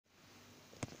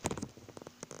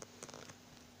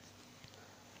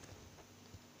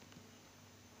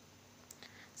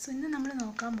So in the number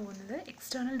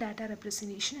external data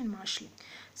representation and marshalling.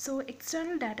 So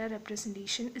external data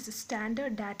representation is a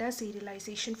standard data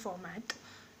serialization format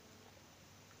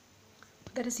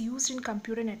that is used in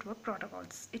computer network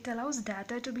protocols. It allows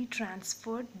data to be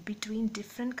transferred between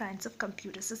different kinds of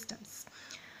computer systems.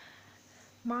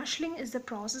 Marshalling is the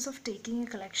process of taking a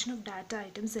collection of data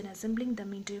items and assembling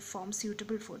them into a form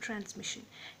suitable for transmission.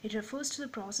 It refers to the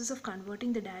process of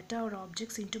converting the data or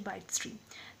objects into byte stream.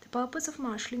 The purpose of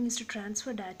marshalling is to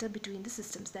transfer data between the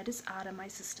systems, that is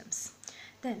RMI systems.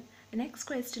 Then the next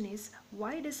question is,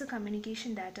 why does the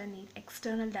communication data need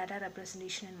external data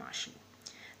representation and marshalling?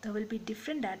 There will be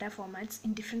different data formats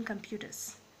in different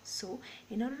computers. So,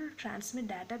 in order to transmit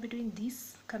data between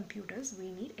these computers,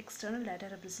 we need external data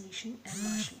representation and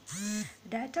marshalling.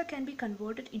 Data can be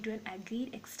converted into an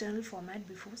agreed external format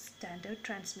before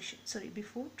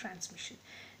transmission.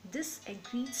 This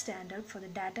agreed standard for the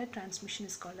data transmission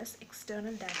is called as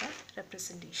external data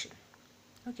representation.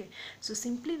 Okay, so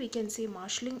simply we can say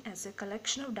marshalling as a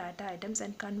collection of data items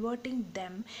and converting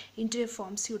them into a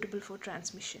form suitable for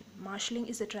transmission. Marshalling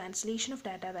is a translation of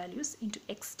data values into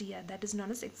XDR, that is known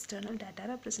as external data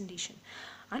representation.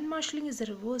 Unmarshalling is the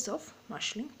reverse of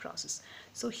marshalling process.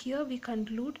 So here we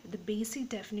conclude the basic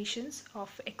definitions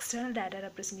of external data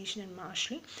representation and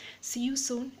marshalling. See you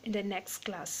soon in the next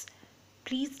class.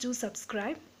 Please do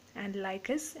subscribe and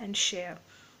like us and share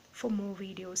for more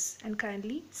videos, and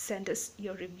kindly send us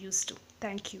your reviews too.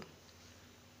 Thank you.